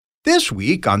This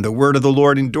week on The Word of the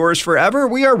Lord Endures Forever,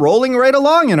 we are rolling right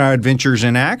along in our adventures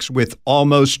in Acts with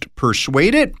Almost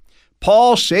Persuaded,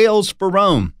 Paul Sails for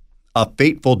Rome, A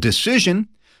Fateful Decision,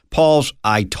 Paul's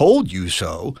I Told You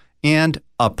So, and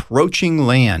Approaching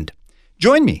Land.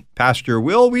 Join me, Pastor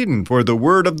Will Whedon, for The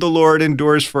Word of the Lord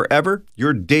Endures Forever,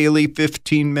 your daily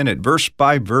 15-minute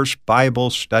verse-by-verse Bible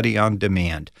study on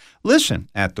demand. Listen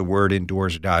at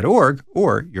thewordendures.org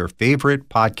or your favorite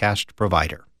podcast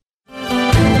provider.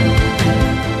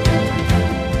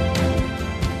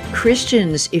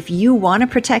 Christians, if you want to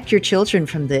protect your children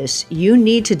from this, you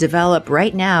need to develop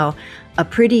right now a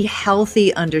pretty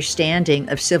healthy understanding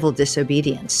of civil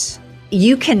disobedience.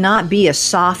 You cannot be a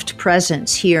soft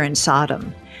presence here in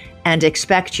Sodom and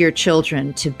expect your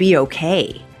children to be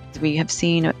okay. We have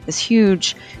seen this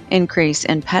huge increase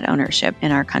in pet ownership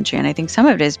in our country. And I think some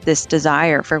of it is this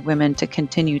desire for women to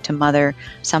continue to mother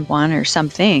someone or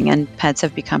something. And pets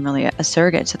have become really a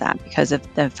surrogate to that because of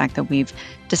the fact that we've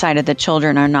decided that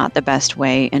children are not the best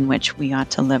way in which we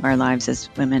ought to live our lives as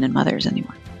women and mothers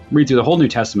anymore. Read through the whole New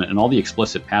Testament and all the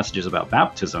explicit passages about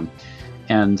baptism.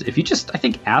 And if you just, I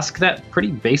think, ask that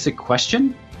pretty basic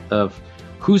question of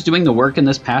who's doing the work in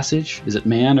this passage? Is it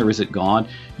man or is it God?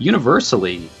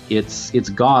 Universally, it's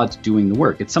God doing the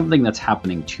work. It's something that's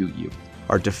happening to you.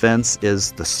 Our defense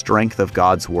is the strength of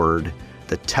God's word,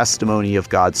 the testimony of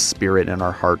God's Spirit in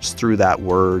our hearts through that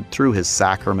word, through his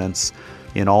sacraments.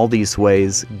 In all these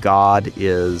ways, God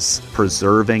is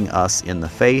preserving us in the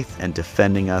faith and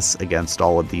defending us against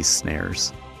all of these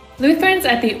snares. Lutherans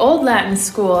at the Old Latin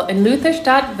School in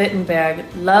Lutherstadt, Wittenberg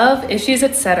love issues,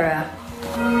 etc.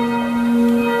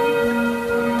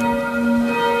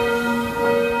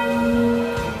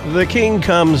 The king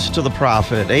comes to the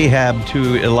prophet Ahab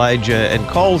to Elijah and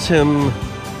calls him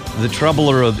the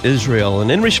troubler of Israel. And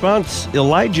in response,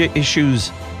 Elijah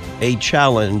issues a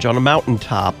challenge on a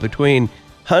mountaintop between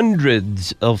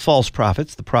hundreds of false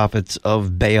prophets, the prophets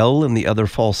of Baal and the other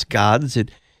false gods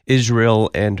that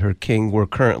Israel and her king were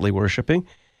currently worshiping,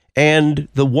 and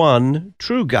the one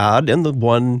true God and the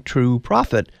one true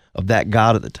prophet of that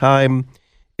God at the time,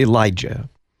 Elijah.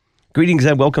 Greetings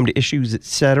and welcome to Issues,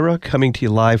 Etc., coming to you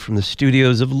live from the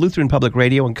studios of Lutheran Public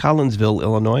Radio in Collinsville,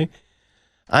 Illinois.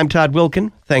 I'm Todd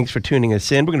Wilkin. Thanks for tuning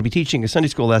us in. We're going to be teaching a Sunday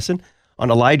school lesson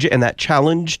on Elijah and that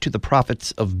challenge to the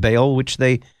prophets of Baal, which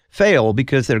they fail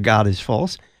because their God is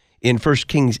false. In 1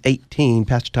 Kings 18,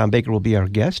 Pastor Tom Baker will be our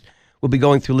guest. We'll be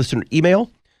going through listener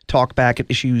email, talkback at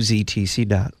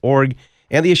issuesetc.org,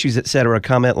 and the Issues, Etc.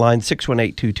 comment line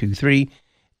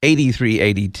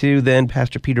 618-223-8382. Then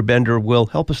Pastor Peter Bender will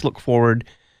help us look forward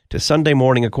to Sunday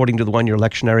morning according to the one-year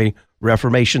lectionary,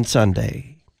 Reformation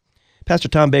Sunday. Pastor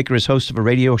Tom Baker is host of a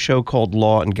radio show called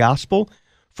Law and Gospel.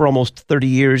 For almost 30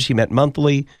 years, he met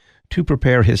monthly to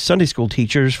prepare his Sunday school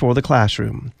teachers for the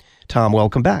classroom. Tom,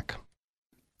 welcome back.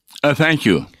 Thank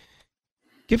you.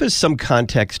 Give us some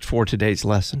context for today's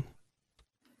lesson.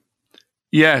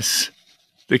 Yes,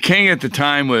 the king at the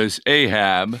time was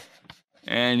Ahab,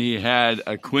 and he had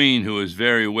a queen who was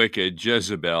very wicked,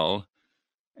 Jezebel,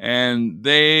 and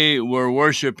they were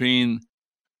worshiping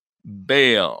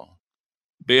Baal.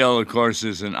 Baal, of course,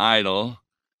 is an idol.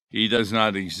 He does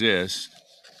not exist.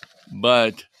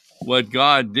 But what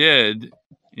God did,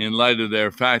 in light of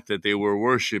their fact that they were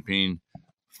worshiping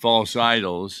false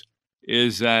idols,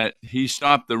 is that he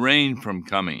stopped the rain from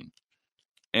coming,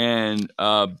 and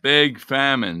a big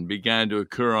famine began to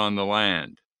occur on the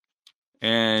land.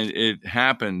 And it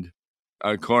happened,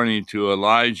 according to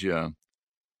Elijah,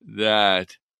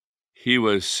 that he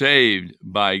was saved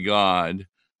by God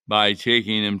by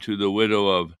taking him to the widow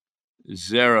of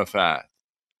Zarephath.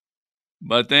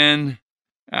 But then,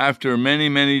 after many,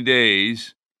 many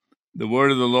days, the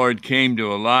word of the Lord came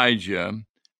to Elijah,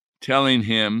 telling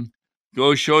him,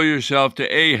 "Go show yourself to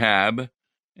Ahab,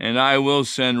 and I will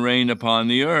send rain upon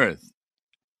the earth."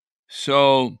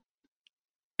 So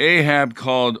Ahab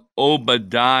called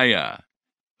Obadiah,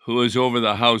 who was over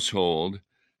the household,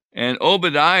 and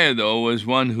Obadiah, though, was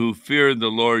one who feared the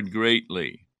Lord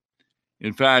greatly.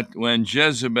 In fact, when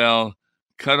Jezebel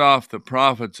cut off the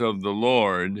prophets of the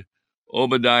Lord,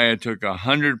 Obadiah took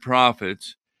 100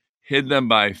 prophets, hid them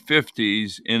by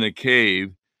 50s in a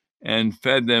cave, and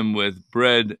fed them with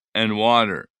bread and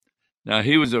water. Now,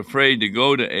 he was afraid to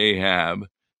go to Ahab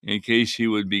in case he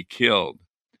would be killed.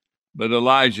 But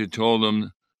Elijah told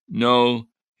him, no,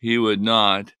 he would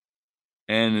not,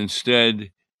 and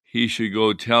instead he should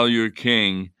go tell your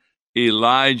king,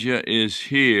 Elijah is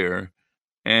here,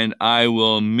 and I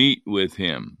will meet with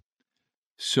him.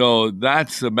 So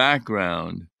that's the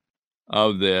background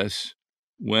of this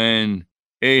when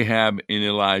Ahab and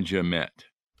Elijah met.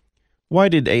 Why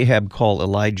did Ahab call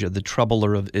Elijah the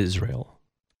troubler of Israel?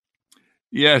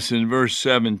 Yes, in verse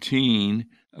 17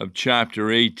 of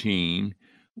chapter 18,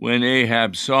 when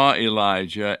Ahab saw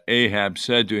Elijah, Ahab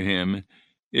said to him,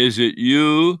 "Is it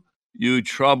you, you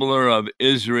troubler of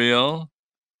Israel?"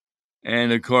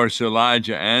 And of course,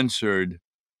 Elijah answered,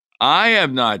 "I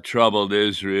have not troubled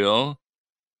Israel,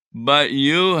 but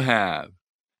you have,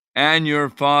 and your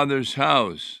father's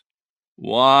house.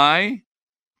 Why?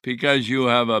 Because you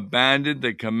have abandoned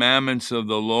the commandments of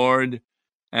the Lord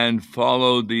and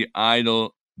followed the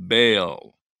idol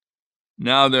Baal.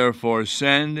 Now therefore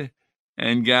send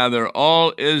and gather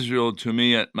all Israel to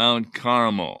me at Mount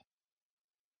Carmel,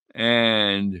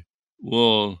 and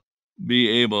we'll be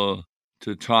able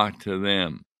to talk to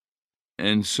them."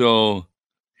 And so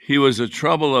he was a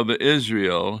trouble of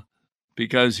Israel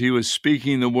because he was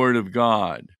speaking the word of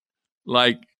God,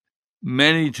 like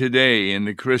many today in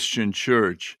the Christian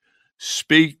church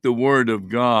speak the word of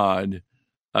God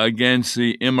against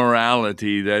the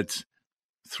immorality that's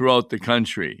throughout the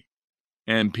country.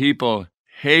 And people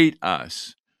hate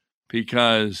us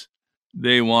because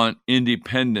they want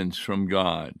independence from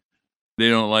God. They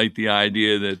don't like the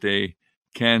idea that they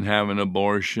can have an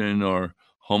abortion or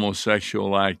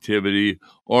homosexual activity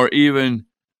or even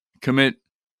commit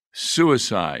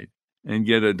suicide and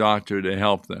get a doctor to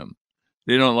help them.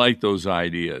 They don't like those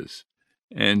ideas.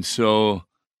 And so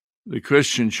the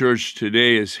Christian church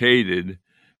today is hated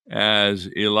as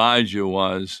Elijah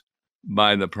was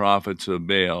by the prophets of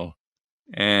Baal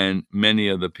and many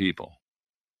of the people.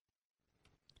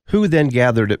 Who then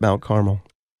gathered at Mount Carmel?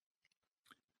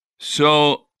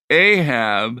 So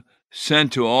Ahab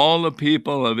sent to all the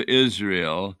people of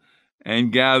Israel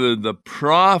and gathered the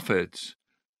prophets,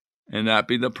 and that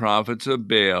be the prophets of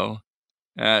Baal,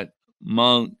 at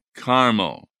Mount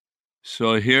Carmel.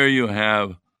 So here you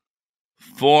have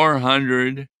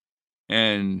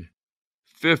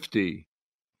 450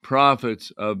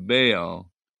 prophets of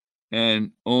Baal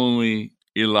and only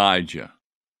Elijah.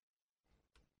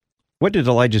 What did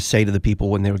Elijah say to the people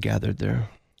when they were gathered there?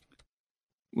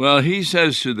 Well, he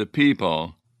says to the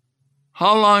people,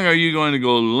 "How long are you going to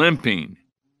go limping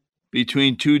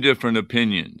between two different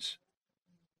opinions?"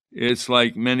 It's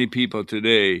like many people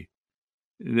today,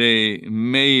 they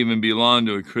may even belong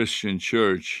to a Christian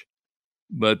church,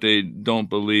 but they don't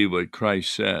believe what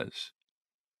Christ says.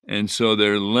 And so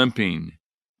they're limping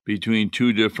between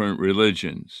two different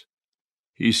religions.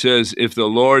 He says, if the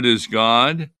Lord is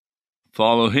God,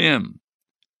 follow him.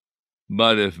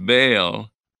 But if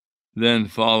Baal, then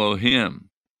follow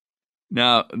him.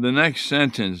 Now, the next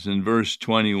sentence in verse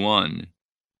 21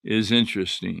 is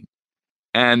interesting.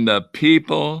 And the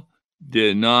people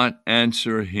did not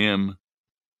answer him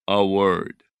a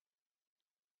word.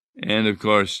 And of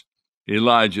course,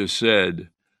 Elijah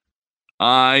said,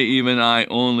 even I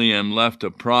only am left a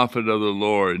prophet of the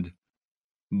Lord,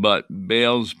 but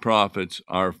Baal's prophets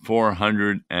are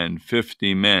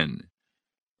 450 men.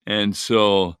 And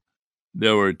so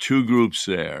there were two groups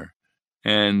there,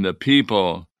 and the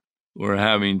people were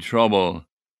having trouble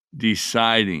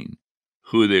deciding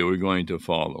who they were going to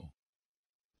follow.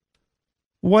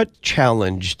 What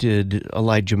challenge did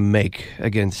Elijah make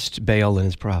against Baal and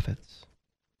his prophets?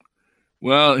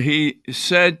 Well, he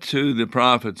said to the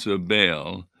prophets of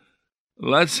Baal,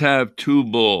 let's have two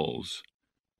bulls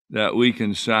that we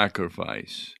can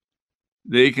sacrifice.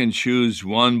 They can choose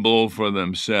one bull for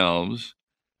themselves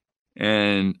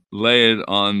and lay it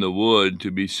on the wood to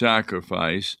be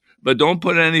sacrificed, but don't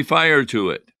put any fire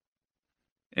to it.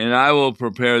 And I will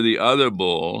prepare the other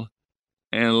bull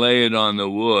and lay it on the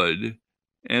wood,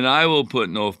 and I will put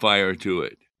no fire to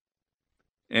it.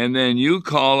 And then you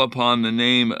call upon the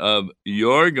name of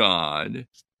your God,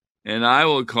 and I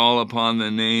will call upon the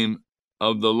name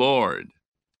of the Lord.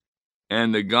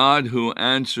 And the God who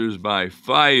answers by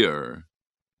fire,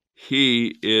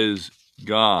 he is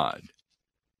God.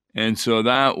 And so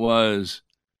that was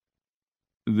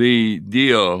the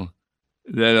deal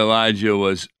that Elijah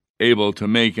was able to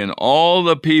make. And all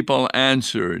the people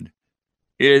answered,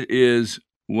 it is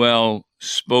well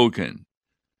spoken.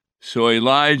 So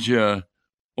Elijah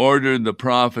ordered the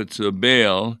prophets of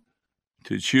Baal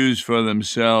to choose for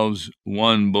themselves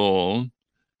one bull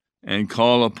and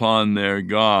call upon their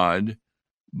God,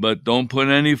 but don't put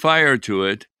any fire to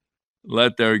it.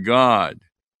 Let their God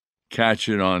catch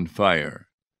it on fire.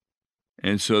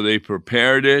 And so they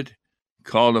prepared it,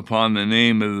 called upon the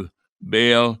name of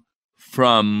Baal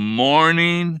from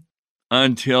morning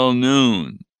until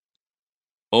noon.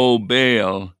 O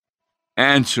Baal,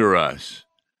 answer us.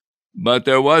 But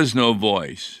there was no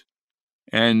voice,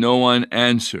 and no one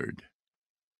answered.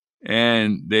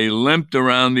 And they limped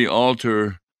around the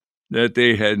altar that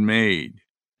they had made.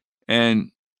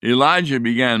 And Elijah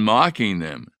began mocking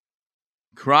them.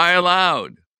 Cry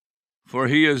aloud, for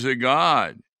he is a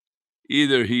god.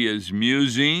 Either he is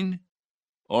musing,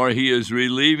 or he is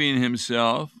relieving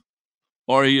himself,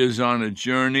 or he is on a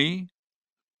journey,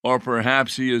 or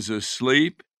perhaps he is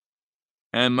asleep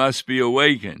and must be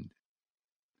awakened.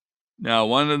 Now,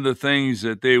 one of the things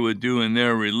that they would do in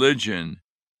their religion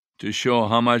to show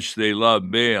how much they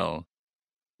loved Baal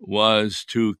was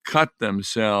to cut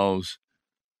themselves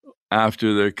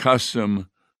after their custom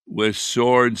with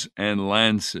swords and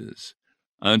lances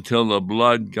until the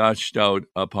blood gushed out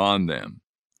upon them.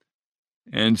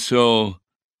 And so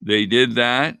they did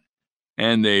that,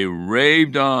 and they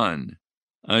raved on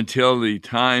until the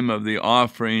time of the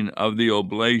offering of the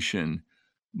oblation.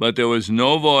 But there was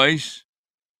no voice,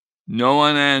 no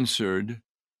one answered,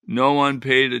 no one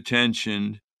paid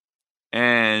attention,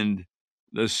 and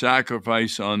the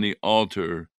sacrifice on the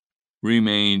altar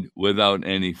remained without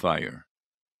any fire.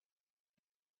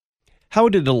 How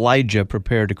did Elijah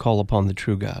prepare to call upon the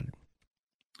true God?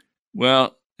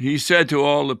 Well, he said to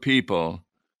all the people,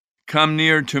 "Come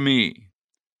near to me."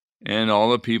 And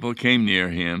all the people came near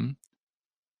him,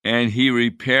 and he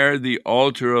repaired the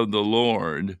altar of the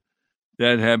Lord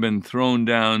that had been thrown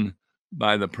down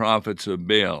by the prophets of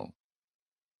Baal.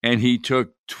 And he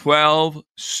took 12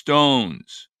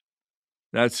 stones.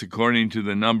 That's according to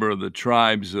the number of the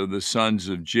tribes of the sons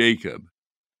of Jacob,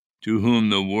 to whom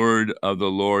the word of the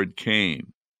Lord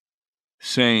came,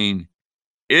 saying,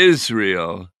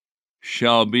 Israel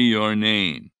shall be your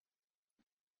name.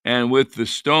 And with the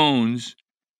stones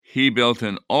he built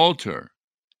an altar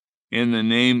in the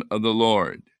name of the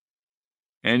Lord.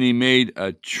 And he made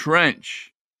a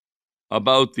trench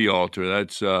about the altar.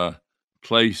 That's a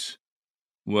place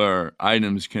where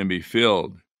items can be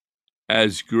filled,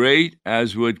 as great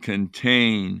as would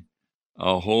contain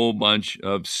a whole bunch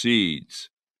of seeds.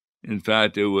 In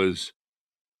fact, it was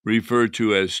referred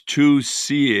to as 2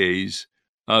 seahs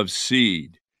of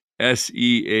seed,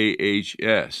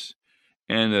 seahs.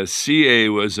 And a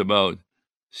seah was about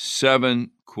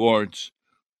 7 quarts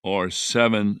or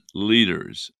 7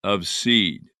 liters of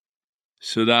seed.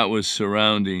 So that was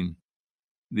surrounding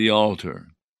the altar.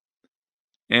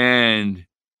 And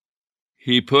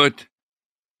he put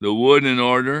the wood in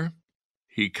order.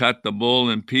 He cut the bull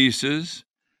in pieces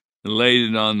and laid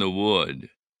it on the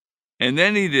wood. And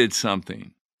then he did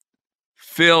something.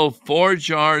 Fill 4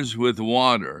 jars with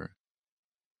water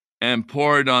and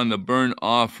pour it on the burnt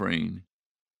offering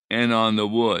and on the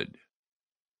wood.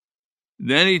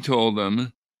 Then he told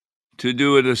them to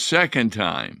do it a second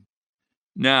time.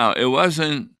 Now, it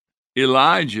wasn't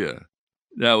Elijah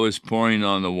that was pouring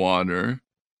on the water,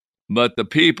 but the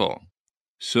people.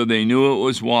 So they knew it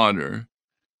was water,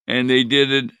 and they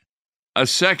did it a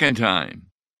second time.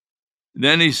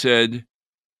 Then he said,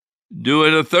 do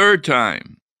it a third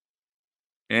time.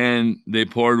 And they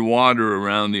poured water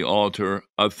around the altar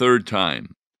a third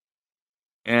time.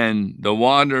 And the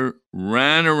water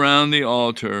ran around the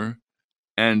altar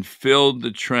and filled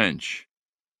the trench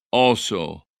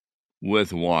also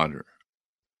with water.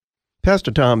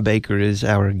 Pastor Tom Baker is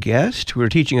our guest. We're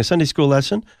teaching a Sunday school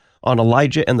lesson on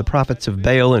Elijah and the prophets of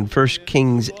Baal in 1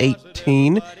 Kings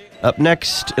 18. Up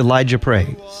next, Elijah prays.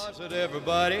 Who was it,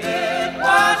 everybody?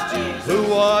 Who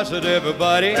was it,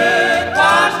 everybody? It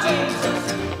was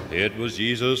Jesus. It was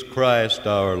Jesus Christ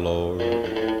our Lord.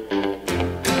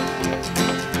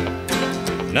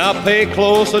 Now pay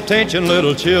close attention,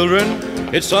 little children.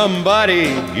 It's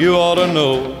somebody you ought to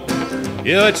know.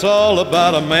 Yeah, it's all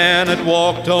about a man that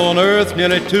walked on earth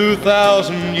nearly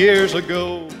 2,000 years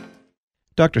ago.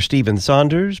 Dr. Stephen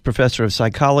Saunders, professor of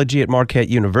psychology at Marquette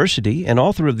University and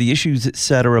author of the Issues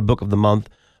Etc. book of the month,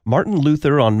 Martin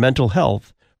Luther on Mental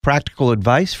Health, Practical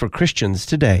Advice for Christians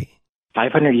Today.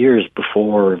 500 years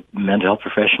before mental health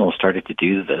professionals started to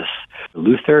do this,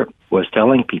 Luther was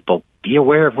telling people, be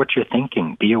aware of what you're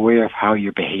thinking, be aware of how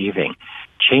you're behaving,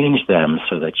 change them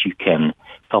so that you can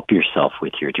help yourself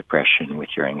with your depression, with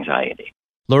your anxiety.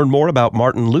 Learn more about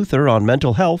Martin Luther on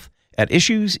mental health at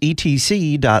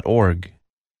issuesetc.org.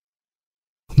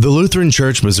 The Lutheran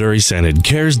Church Missouri Synod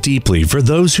cares deeply for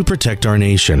those who protect our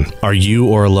nation. Are you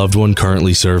or a loved one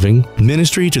currently serving?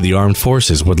 Ministry to the Armed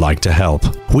Forces would like to help.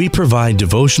 We provide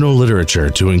devotional literature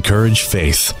to encourage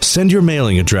faith. Send your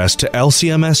mailing address to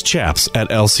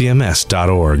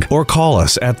lcmschaps@lcms.org or call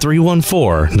us at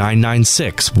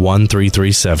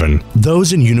 314-996-1337.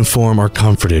 Those in uniform are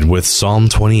comforted with Psalm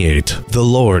 28. The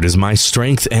Lord is my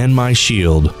strength and my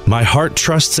shield. My heart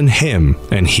trusts in Him,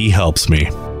 and He helps me.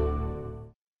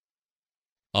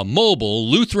 A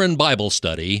mobile Lutheran Bible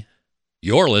study.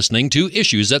 You're listening to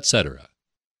Issues Etc.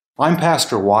 I'm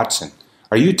Pastor Watson.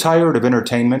 Are you tired of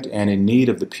entertainment and in need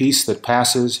of the peace that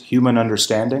passes human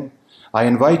understanding? I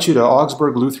invite you to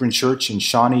Augsburg Lutheran Church in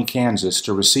Shawnee, Kansas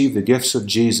to receive the gifts of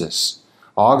Jesus.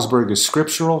 Augsburg is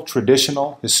scriptural,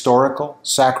 traditional, historical,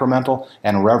 sacramental,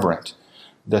 and reverent.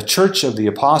 The Church of the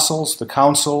Apostles, the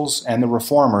Councils, and the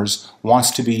Reformers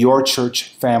wants to be your church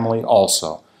family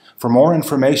also. For more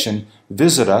information,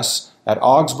 visit us at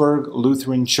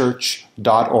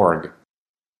augsburglutheranchurch.org.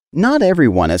 Not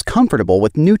everyone is comfortable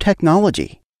with new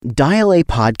technology. Dial A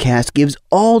Podcast gives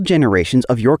all generations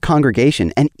of your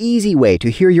congregation an easy way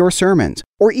to hear your sermons,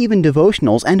 or even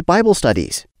devotionals and Bible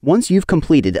studies. Once you've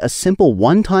completed a simple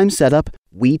one-time setup,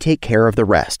 we take care of the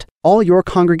rest. All your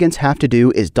congregants have to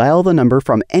do is dial the number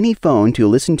from any phone to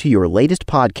listen to your latest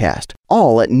podcast,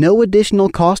 all at no additional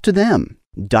cost to them.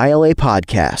 Dial A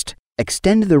Podcast.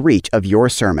 Extend the reach of your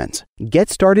sermons. Get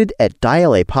started at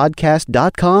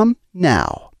dialapodcast.com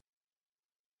now.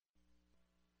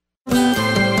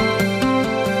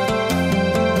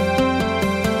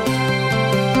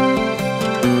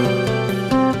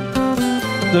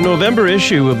 The November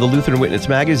issue of the Lutheran Witness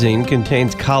magazine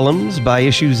contains columns by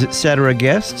Issues Etc.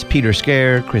 guests Peter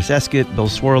Scare, Chris Eskett, Bill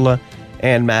Swerla,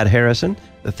 and Matt Harrison.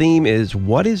 The theme is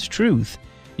What is Truth?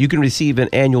 You can receive an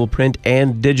annual print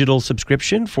and digital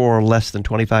subscription for less than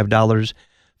 $25.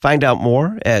 Find out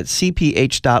more at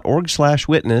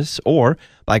cph.org/witness or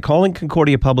by calling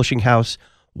Concordia Publishing House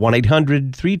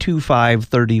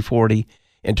 1-800-325-3040.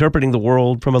 Interpreting the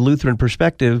World from a Lutheran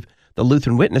Perspective, the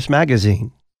Lutheran Witness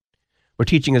magazine. We're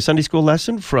teaching a Sunday school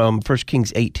lesson from 1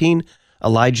 Kings 18,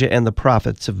 Elijah and the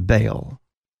Prophets of Baal.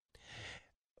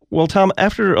 Well, Tom,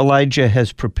 after Elijah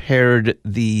has prepared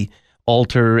the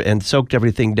altar and soaked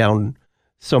everything down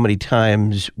so many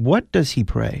times, what does he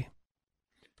pray?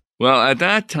 Well, at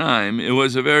that time, it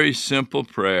was a very simple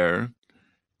prayer.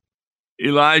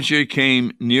 Elijah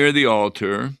came near the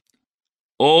altar.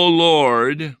 O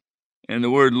Lord, and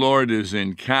the word Lord is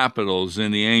in capitals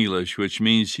in the English, which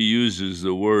means he uses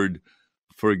the word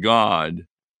for God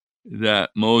that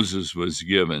Moses was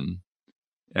given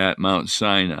at Mount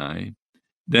Sinai.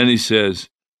 Then he says,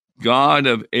 God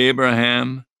of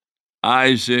Abraham,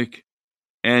 Isaac,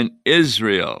 and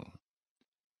Israel,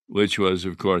 which was,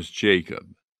 of course, Jacob.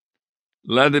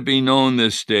 Let it be known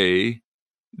this day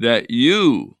that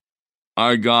you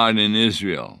are God in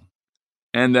Israel,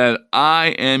 and that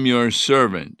I am your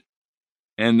servant,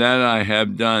 and that I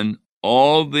have done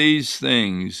all these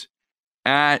things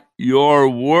at your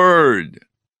word.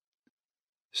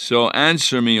 So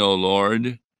answer me, O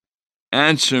Lord,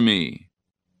 answer me,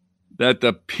 that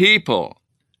the people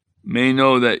may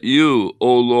know that you,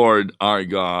 O Lord, are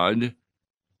God,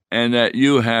 and that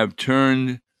you have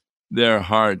turned their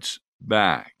hearts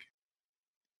back.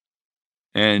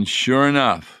 And sure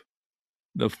enough,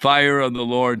 the fire of the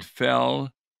Lord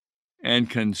fell and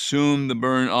consumed the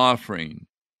burnt offering,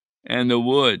 and the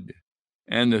wood,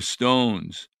 and the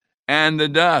stones, and the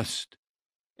dust,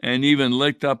 and even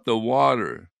licked up the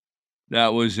water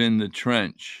that was in the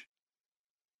trench.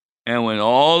 And when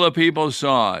all the people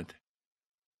saw it,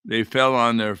 they fell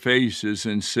on their faces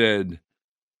and said,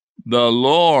 the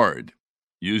Lord,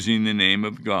 using the name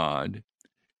of God,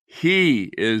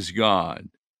 He is God.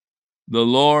 The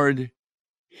Lord,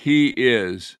 He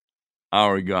is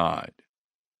our God.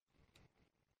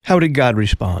 How did God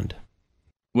respond?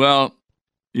 Well,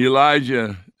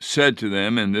 Elijah said to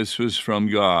them, and this was from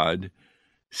God,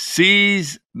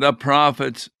 seize the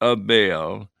prophets of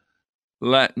Baal,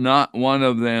 let not one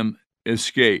of them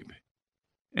escape.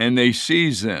 And they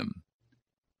seized them.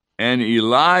 And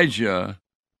Elijah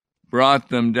brought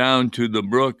them down to the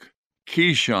brook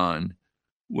Kishon,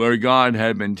 where God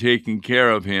had been taking care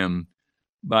of him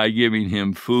by giving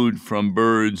him food from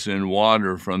birds and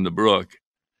water from the brook,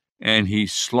 and he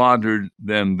slaughtered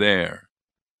them there.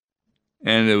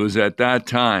 And it was at that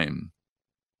time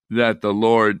that the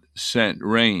Lord sent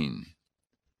rain.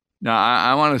 Now,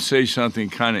 I want to say something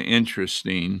kind of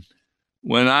interesting.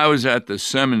 When I was at the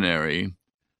seminary,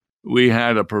 we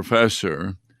had a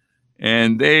professor,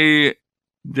 and they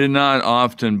did not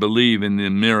often believe in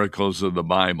the miracles of the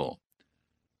Bible.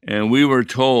 And we were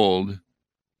told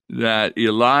that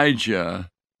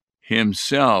Elijah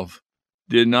himself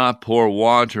did not pour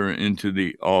water into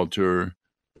the altar,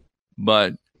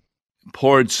 but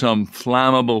poured some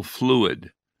flammable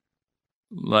fluid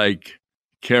like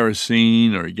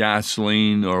kerosene or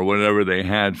gasoline or whatever they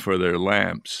had for their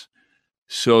lamps,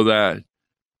 so that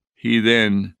he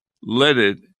then lit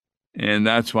it, and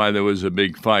that's why there was a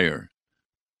big fire.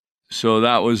 So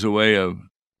that was a way of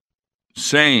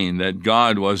saying that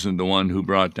God wasn't the one who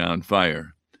brought down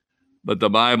fire. But the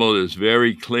Bible is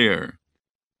very clear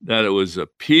that it was the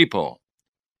people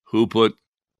who put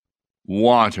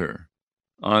water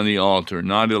on the altar,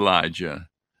 not Elijah,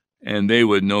 and they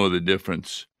would know the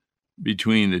difference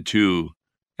between the two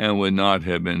and would not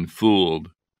have been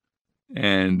fooled.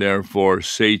 And therefore,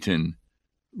 Satan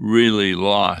really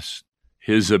lost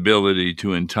his ability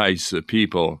to entice the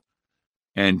people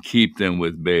and keep them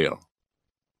with Baal.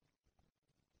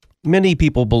 Many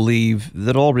people believe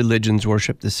that all religions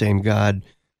worship the same God.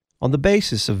 On the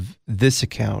basis of this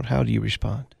account, how do you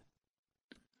respond?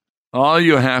 All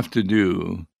you have to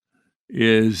do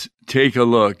is take a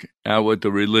look at what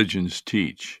the religions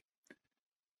teach.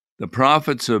 The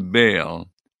prophets of Baal,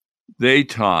 they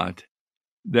taught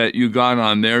that you got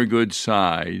on their good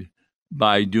side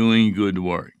by doing good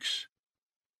works.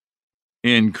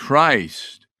 In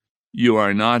Christ, you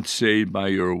are not saved by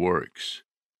your works.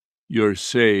 You're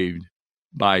saved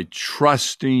by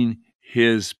trusting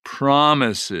His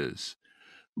promises,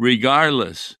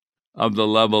 regardless of the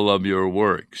level of your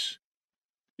works.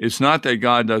 It's not that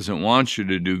God doesn't want you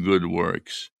to do good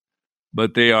works,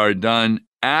 but they are done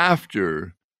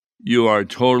after you are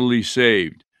totally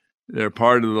saved. They're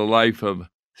part of the life of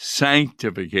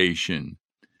sanctification,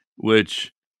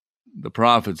 which the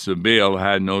prophets of Baal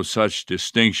had no such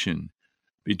distinction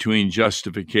between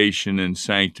justification and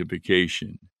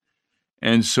sanctification.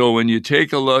 And so when you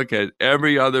take a look at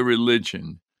every other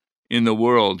religion in the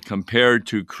world compared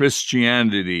to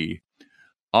Christianity,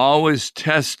 always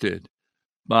tested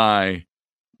by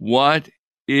what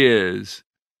is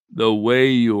the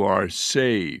way you are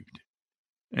saved.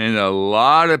 And a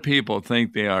lot of people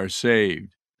think they are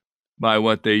saved by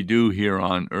what they do here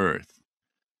on earth.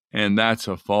 And that's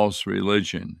a false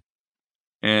religion.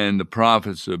 And the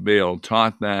prophets of Baal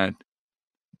taught that,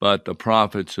 but the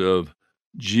prophets of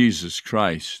Jesus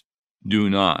Christ do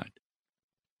not.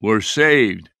 We're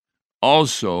saved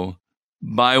also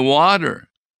by water.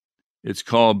 It's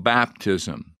called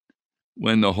baptism,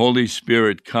 when the Holy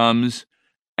Spirit comes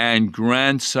and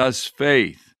grants us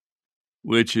faith,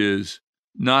 which is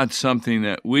not something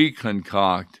that we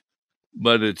concoct,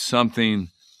 but it's something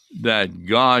that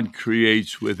God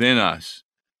creates within us.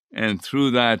 And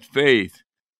through that faith,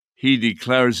 He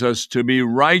declares us to be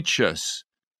righteous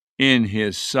in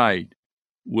His sight,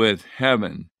 with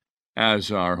heaven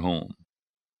as our home.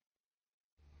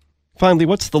 Finally,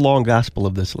 what's the law and gospel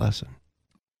of this lesson?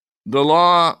 The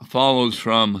law follows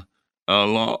from a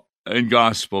law and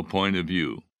gospel point of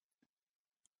view.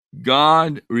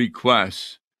 God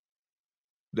requests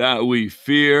that we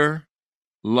fear,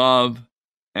 love,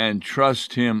 and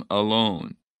trust Him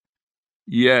alone.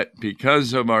 Yet,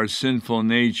 because of our sinful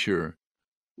nature,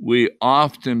 we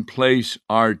often place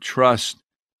our trust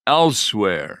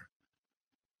elsewhere.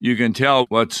 You can tell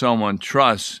what someone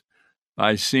trusts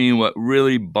by seeing what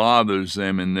really bothers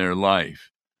them in their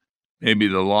life. Maybe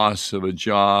the loss of a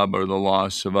job or the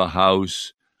loss of a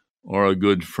house or a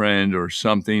good friend or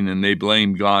something, and they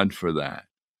blame God for that.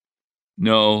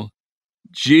 No,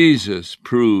 Jesus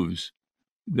proves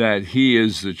that He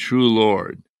is the true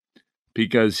Lord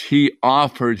because He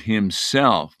offered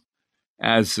Himself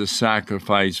as the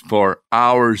sacrifice for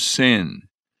our sin.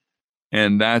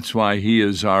 And that's why He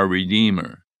is our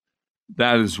Redeemer.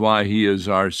 That is why He is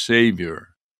our Savior.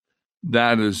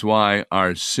 That is why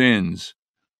our sins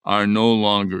are no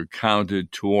longer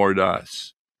counted toward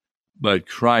us. But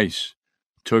Christ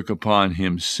took upon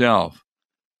Himself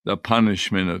the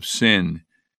punishment of sin,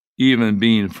 even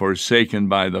being forsaken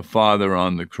by the Father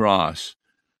on the cross,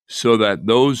 so that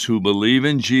those who believe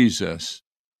in Jesus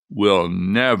will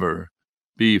never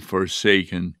be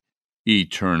forsaken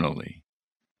eternally.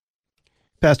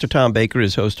 Pastor Tom Baker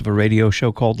is host of a radio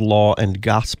show called Law and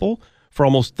Gospel. For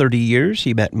almost 30 years,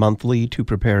 he met monthly to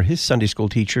prepare his Sunday school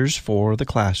teachers for the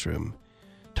classroom.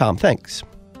 Tom, thanks.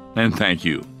 And thank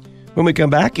you. When we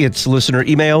come back, it's listener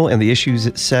email and the Issues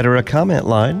Etc. comment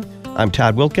line. I'm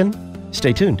Todd Wilkin.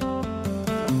 Stay tuned.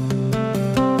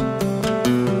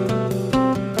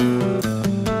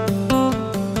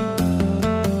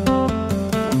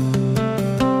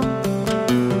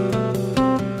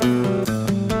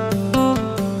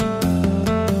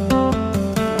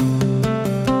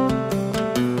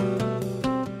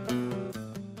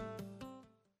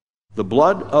 The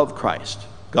blood of Christ,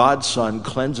 God's Son,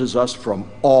 cleanses us from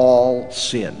all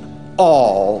sin.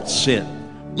 All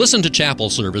sin. Listen to chapel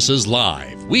services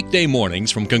live, weekday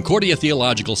mornings from Concordia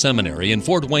Theological Seminary in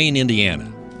Fort Wayne, Indiana.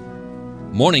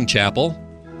 Morning Chapel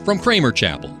from Kramer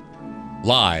Chapel.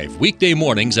 Live weekday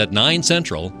mornings at 9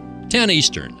 Central, 10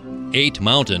 Eastern, 8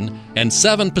 Mountain, and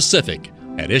 7 Pacific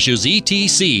at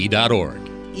issuesetc.org.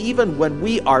 Even when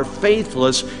we are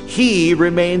faithless, He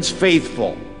remains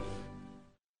faithful.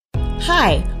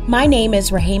 Hi, My name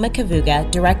is Rahema Kavuga,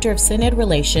 Director of Synod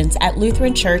Relations at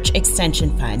Lutheran Church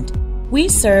Extension Fund. We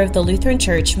serve the Lutheran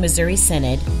Church Missouri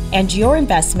Synod, and your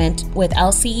investment with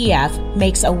LCEF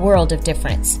makes a world of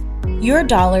difference. Your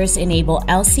dollars enable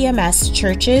LCMS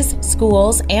churches,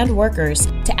 schools, and workers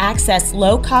to access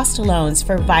low-cost loans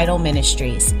for vital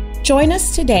ministries. Join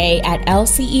us today at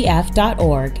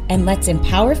lcef.org and let's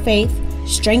empower faith,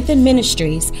 strengthen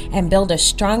ministries, and build a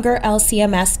stronger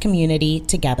LCMS community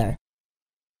together.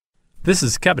 This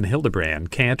is Kevin Hildebrand,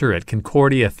 cantor at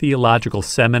Concordia Theological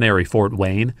Seminary, Fort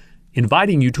Wayne,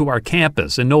 inviting you to our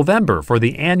campus in November for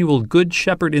the annual Good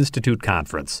Shepherd Institute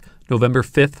Conference, November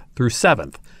 5th through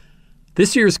 7th.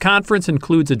 This year's conference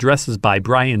includes addresses by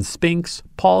Brian Spinks,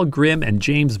 Paul Grimm, and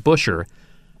James Busher,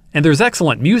 and there's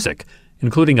excellent music,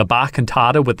 including a Bach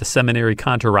cantata with the Seminary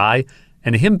Cantorai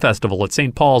and a hymn festival at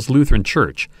St. Paul's Lutheran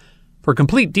Church. For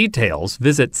complete details,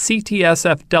 visit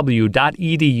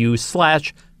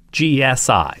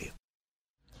ctsfw.edu/GSI.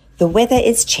 The weather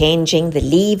is changing, the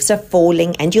leaves are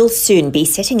falling, and you'll soon be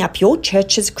setting up your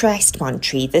church's Christmon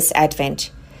tree this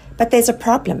Advent. But there's a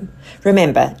problem.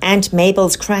 Remember, Aunt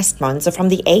Mabel's Christmons are from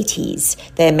the 80s.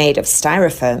 They're made of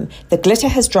styrofoam, the glitter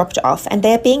has dropped off, and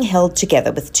they're being held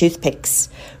together with toothpicks.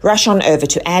 Rush on over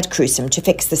to Ad Crucem to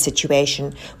fix the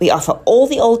situation. We offer all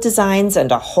the old designs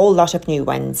and a whole lot of new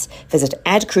ones. Visit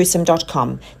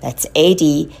adcrucem.com. That's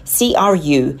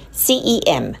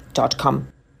ADCRUCEM.com.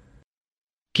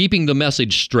 Keeping the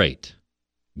message straight.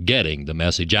 Getting the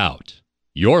message out.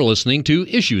 You're listening to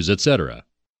Issues, Etc.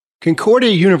 Concordia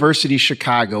University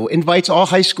Chicago invites all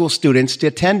high school students to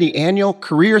attend the annual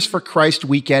Careers for Christ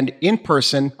weekend in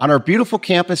person on our beautiful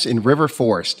campus in River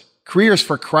Forest. Careers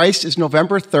for Christ is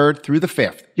November 3rd through the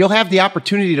 5th. You'll have the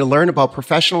opportunity to learn about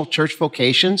professional church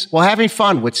vocations while having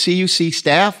fun with CUC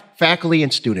staff, faculty,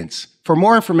 and students. For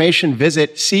more information,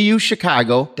 visit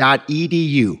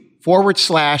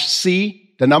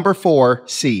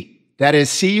cuchicago.edu/C4C. That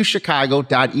is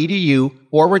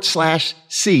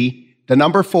cuchicago.edu/C4C.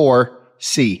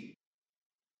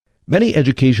 Many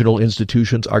educational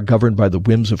institutions are governed by the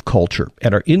whims of culture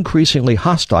and are increasingly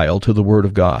hostile to the Word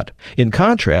of God. In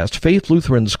contrast, Faith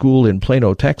Lutheran School in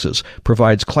Plano, Texas,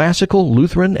 provides classical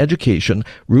Lutheran education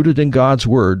rooted in God's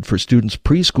Word for students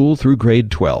preschool through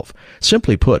grade 12.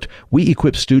 Simply put, we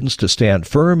equip students to stand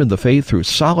firm in the faith through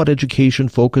solid education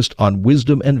focused on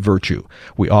wisdom and virtue.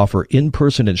 We offer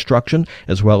in-person instruction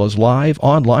as well as live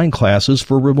online classes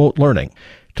for remote learning.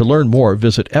 To learn more,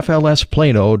 visit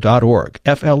flsplano.org,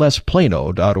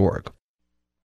 flsplano.org.